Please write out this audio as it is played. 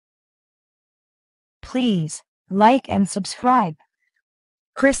please like and subscribe.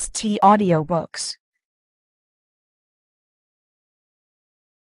 Kris Tee Audio Books.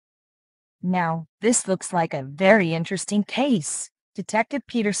 Now, this looks like a very interesting case, Detective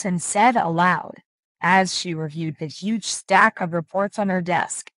Peterson said aloud, as she reviewed the huge stack of reports on her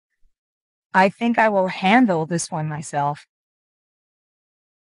desk. I think I will handle this one myself.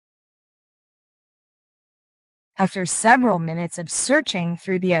 After several minutes of searching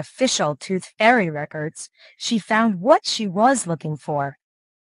through the official Tooth Fairy records, she found what she was looking for.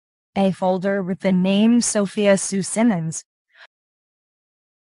 A folder with the name Sophia Sue Simmons.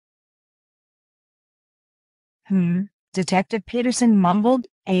 Detective Peterson mumbled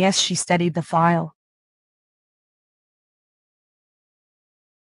as she studied the file.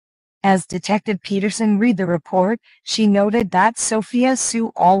 As Detective Peterson read the report, she noted that Sophia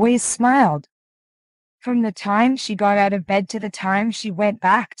Sue always smiled. From the time she got out of bed to the time she went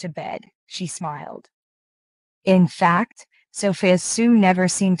back to bed, she smiled. In fact, Sophia Sue never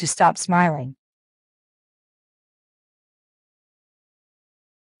seemed to stop smiling.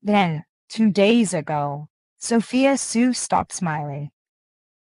 Then, 2 days ago, Sophia Sue stopped smiling.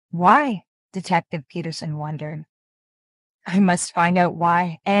 Why? Detective Peterson wondered. I must find out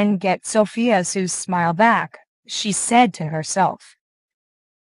why and get Sophia Sue's smile back, she said to herself.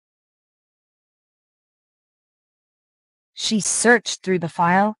 She searched through the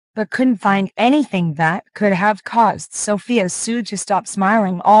file, but couldn't find anything that could have caused Sophia Sue to stop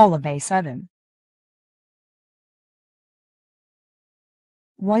smiling all of a sudden.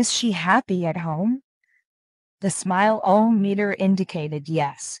 Was she happy at home? The smile-o-meter indicated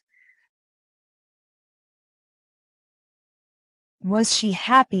yes. Was she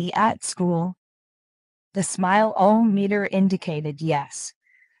happy at school? The smile-o-meter indicated yes.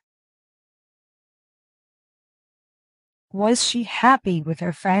 Was she happy with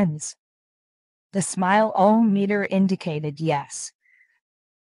her friends? The smile-o-meter indicated yes.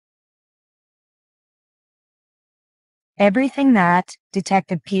 Everything that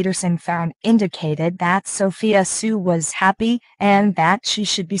Detective Peterson found indicated that Sophia Sue was happy and that she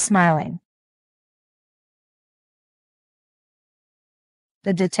should be smiling.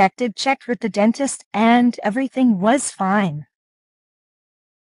 The detective checked with the dentist and everything was fine.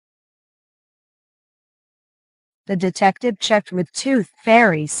 The detective checked with Tooth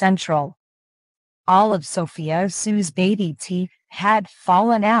Fairy Central. All of Sophia Sue's baby teeth had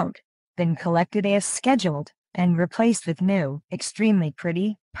fallen out, been collected as scheduled, and replaced with new, extremely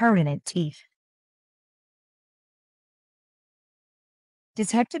pretty, permanent teeth.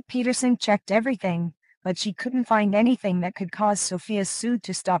 Detective Peterson checked everything, but she couldn't find anything that could cause Sophia Sue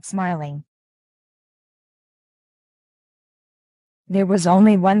to stop smiling. There was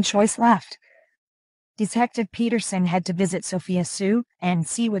only one choice left. Detective Peterson had to visit Sophia Sue and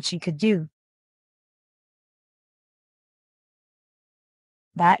see what she could do.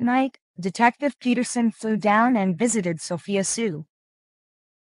 That night, Detective Peterson flew down and visited Sophia Sue.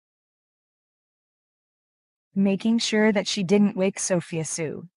 Making sure that she didn't wake Sophia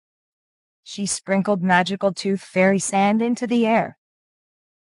Sue, she sprinkled magical Tooth Fairy sand into the air.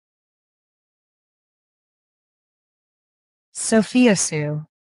 Sophia Sue,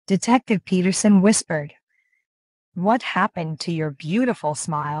 Detective Peterson whispered. What happened to your beautiful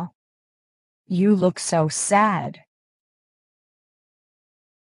smile? You look so sad.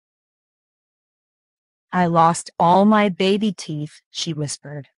 I lost all my baby teeth, she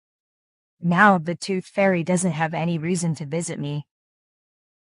whispered. Now the Tooth Fairy doesn't have any reason to visit me.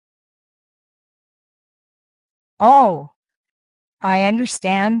 Oh, I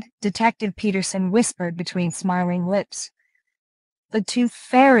understand, Detective Peterson whispered between smiling lips. The Tooth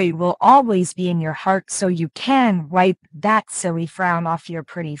Fairy will always be in your heart, so you can wipe that silly frown off your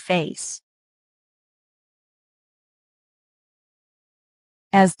pretty face.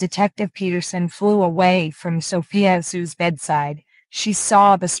 As Detective Peterson flew away from Sophia Sue's bedside, she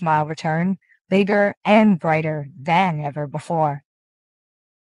saw the smile return, bigger and brighter than ever before.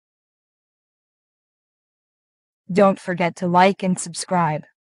 Don't forget to like and subscribe.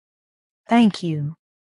 Thank you.